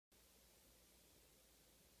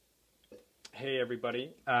Hey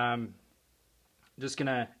everybody, just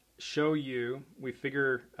gonna show you, we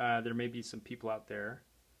figure there may be some people out there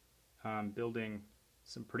building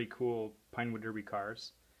some pretty cool Pinewood Derby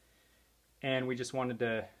cars, and we just wanted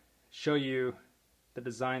to show you the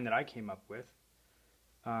design that I came up with.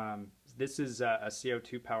 This is a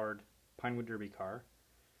CO2 powered Pinewood Derby car,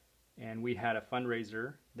 and we had a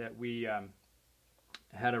fundraiser that we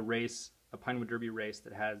had a race, a Pinewood Derby race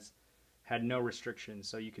that had no restrictions,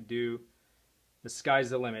 so you could do the sky's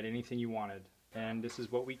the limit, anything you wanted. And this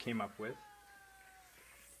is what we came up with.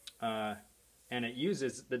 And it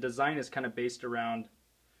uses, the design is kind of based around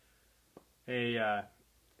a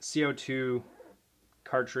CO2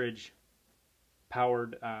 cartridge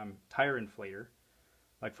powered tire inflator,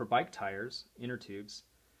 like for bike tires, inner tubes.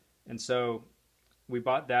 And so we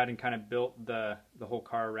bought that and kind of built the whole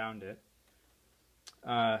car around it.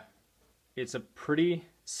 It's a pretty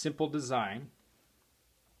simple design,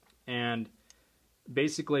 and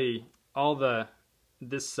basically all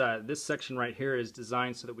this section right here is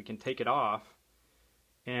designed so that we can take it off,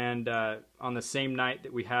 and on the same night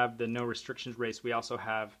that we have the no restrictions race, we also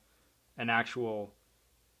have an actual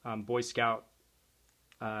Boy Scout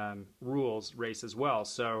rules race as well.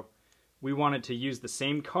 So we wanted to use the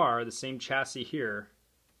same car, the same chassis here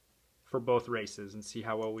for both races and see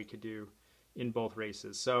how well we could do in both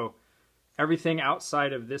races. So everything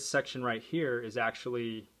outside of this section right here is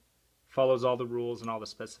actually follows all the rules and all the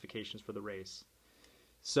specifications for the race.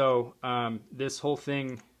 So this whole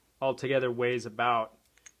thing altogether weighs about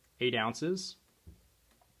 8 ounces.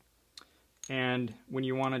 And when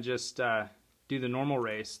you want to just do the normal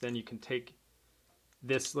race, then you can take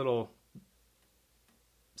this little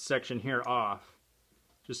section here off,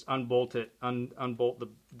 just unbolt it, unbolt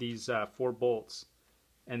these 4 bolts,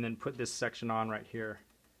 and then put this section on right here.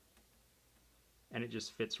 And it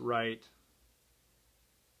just fits right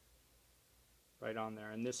on there.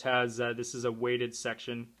 And this has this is a weighted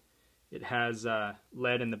section. It has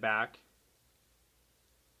lead in the back.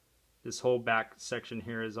 This whole back section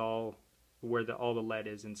here is all where all the lead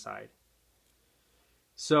is inside.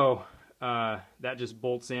 So that just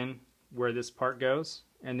bolts in where this part goes,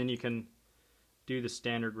 and then you can do the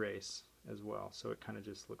standard race as well. So it kind of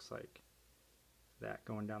just looks like that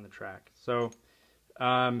going down the track. So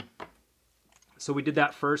so we did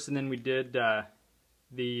that first, and then we did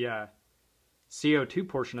the CO2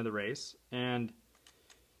 portion of the race. And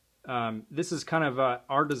this is kind of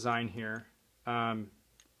our design here.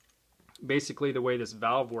 Basically the way this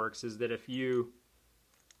valve works is that if you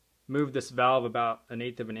move this valve about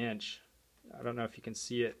 1/8 of an inch, I don't know if you can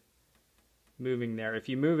see it moving there. If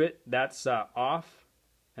you move it, that's off,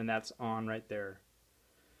 and that's on right there.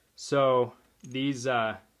 So these,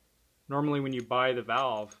 normally when you buy the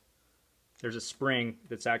valve, there's a spring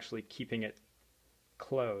that's actually keeping it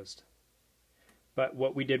closed. But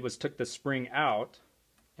what we did was took the spring out,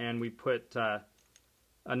 and we put a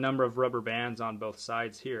number of rubber bands on both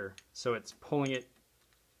sides here. So it's pulling it,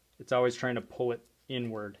 it's always trying to pull it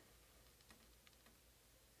inward.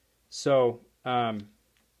 So, and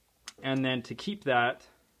then to keep that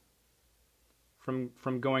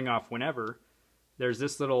from going off whenever, there's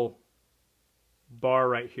this little bar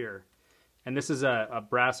right here. And this is a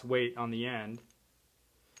brass weight on the end.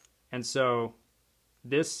 And so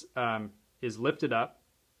this is lifted up,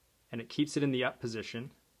 and it keeps it in the up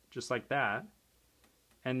position, just like that.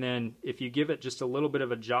 And then if you give it just a little bit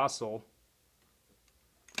of a jostle,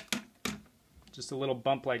 just a little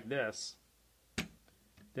bump like this,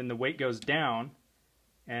 then the weight goes down,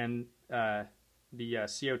 and the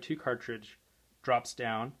CO2 cartridge drops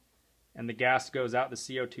down, and the gas goes out the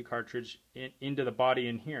CO2 cartridge into the body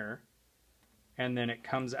in here, and then it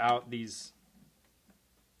comes out these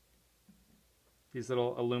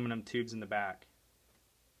little aluminum tubes in the back,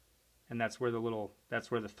 and that's where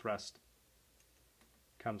the thrust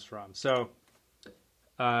comes from. So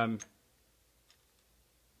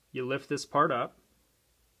you lift this part up,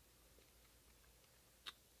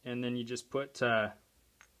 and then you just put so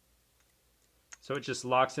it just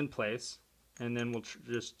locks in place. And then we'll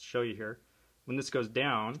just show you here, when this goes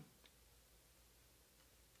down,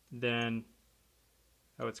 then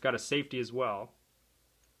it's got a safety as well.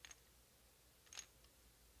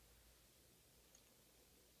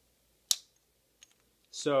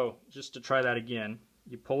 So just to try that again,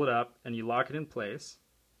 you pull it up and you lock it in place,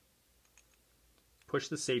 push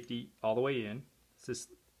the safety all the way in. It's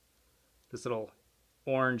this little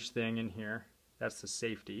orange thing in here, that's the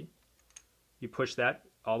safety. You push that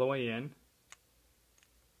all the way in,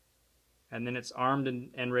 and then it's armed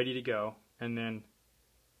and ready to go. And then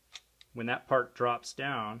when that part drops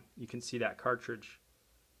down, you can see that cartridge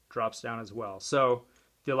drops down as well. So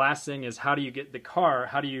the last thing is, how do you give the car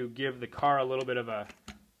a little bit of a,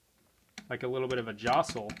 like a little bit of a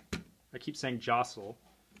jostle. I keep saying jostle.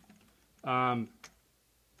 On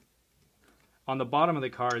the bottom of the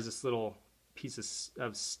car is this little piece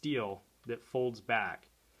of steel that folds back.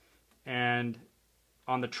 And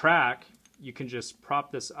on the track, you can just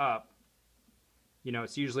prop this up. You know,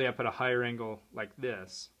 it's usually up at a higher angle like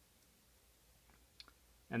this.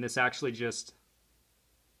 And this actually just,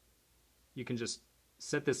 you can just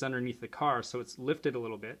set this underneath the car so it's lifted a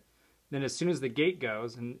little bit. Then as soon as the gate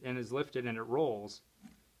goes and is lifted and it rolls,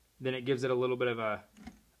 then it gives it a little bit of a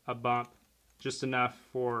bump, just enough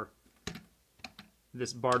for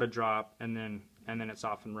this bar to drop, and then it's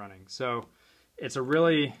off and running. So it's a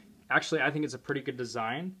really, actually I think it's a pretty good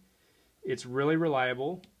design. It's really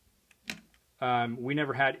reliable. We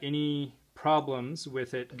never had any problems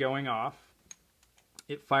with it going off.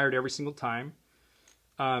 It fired every single time.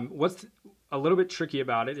 What's a little bit tricky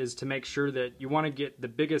about it is to make sure that you want to get the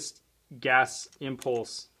biggest gas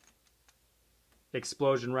impulse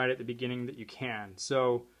explosion right at the beginning that you can.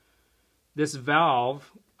 So this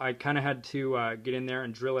valve, I kind of had to get in there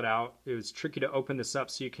and drill it out. It was tricky to open this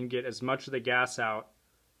up so you can get as much of the gas out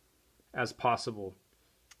as possible.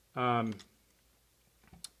 We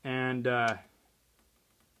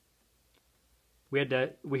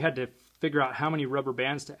had to figure out how many rubber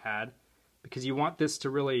bands to add, because you want this to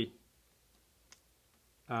really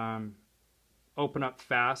open up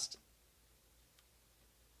fast.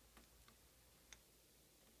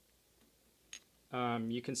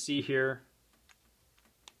 You can see here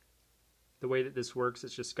the way that this works.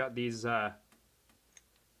 It's just got these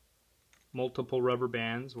multiple rubber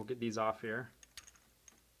bands. We'll get these off here.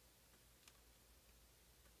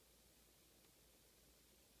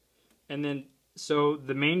 And then, so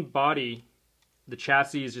the main body, the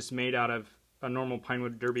chassis, is just made out of a normal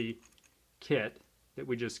Pinewood Derby kit that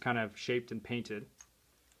we just kind of shaped and painted.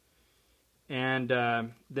 And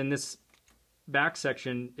then this back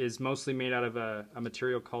section is mostly made out of a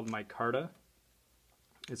material called Micarta.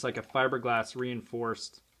 It's like a fiberglass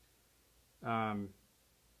reinforced phenolic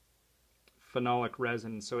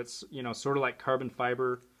resin. So it's, you know, sort of like carbon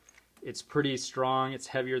fiber. It's pretty strong. It's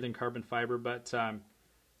heavier than carbon fiber, but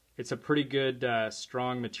it's a pretty good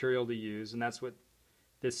strong material to use, and that's what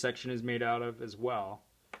this section is made out of as well.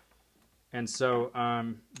 And so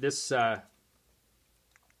this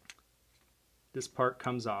part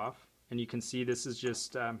comes off, and you can see this is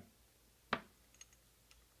just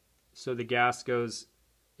so the gas goes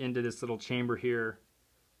into this little chamber here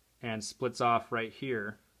and splits off right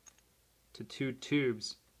here to two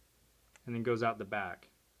tubes, and then goes out the back.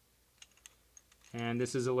 And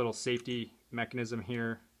this is a little safety mechanism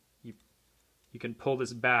here. You can pull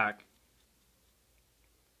this back.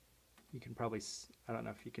 You can probably, I don't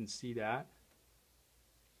know if you can see that.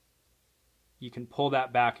 You can pull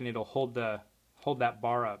that back and it'll hold that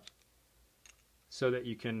bar up so that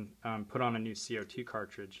you can put on a new CO2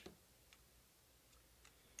 cartridge.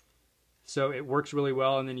 So it works really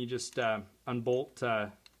well, and then you just unbolt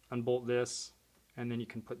this, and then you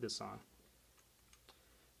can put this on.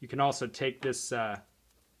 You can also take this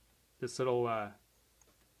this little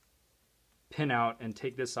pin out and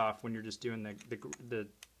take this off when you're just doing the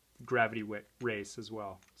gravity race as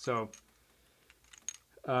well. So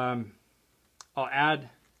I'll add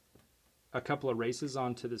a couple of races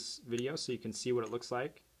onto this video so you can see what it looks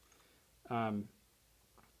like.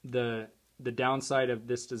 The downside of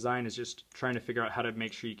this design is just trying to figure out how to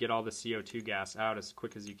make sure you get all the CO2 gas out as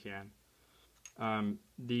quick as you can. Then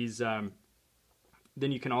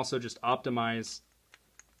you can also just optimize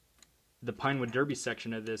the Pinewood Derby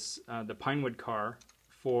section of this, the Pinewood car,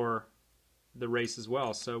 for the race as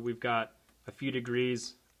well. So we've got a few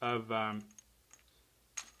degrees of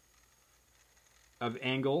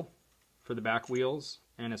angle for the back wheels,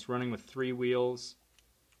 and it's running with 3 wheels,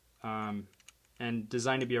 and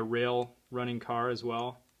designed to be a rail running car as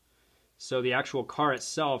well. So the actual car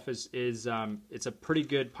itself is it's a pretty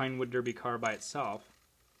good Pinewood Derby car by itself.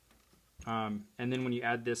 And then when you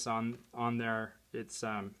add this on there, it's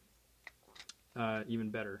even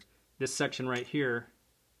better. This section right here,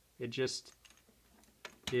 it just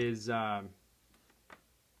is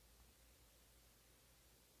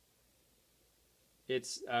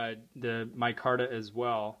it's the micarta as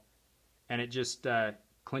well, and it just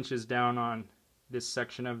clinches down on this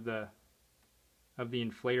section of the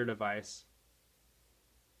inflator device,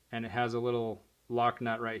 and it has a little lock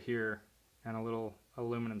nut right here and a little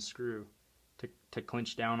aluminum screw to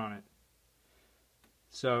clinch down on it.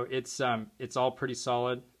 So it's all pretty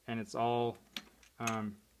solid, and it's all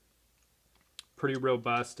pretty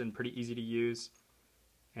robust and pretty easy to use.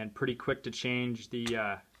 and pretty quick to change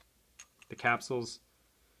the capsules.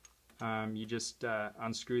 You just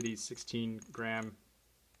unscrew these 16-gram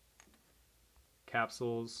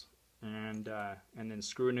capsules and then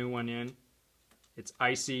screw a new one in. It's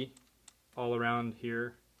icy all around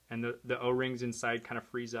here, and the O-rings inside kind of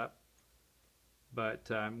freeze up. But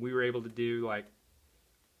we were able to do like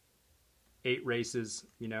 8 races,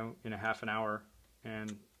 you know, in a half an hour,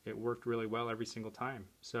 and it worked really well every single time.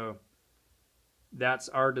 So that's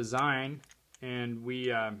our design, and we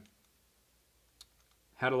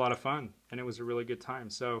had a lot of fun, and it was a really good time.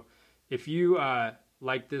 So if you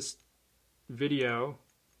like this video,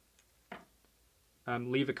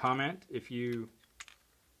 leave a comment. If you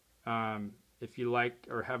like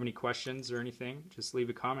or have any questions or anything, just leave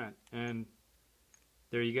a comment. And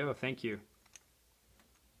there you go. Thank you.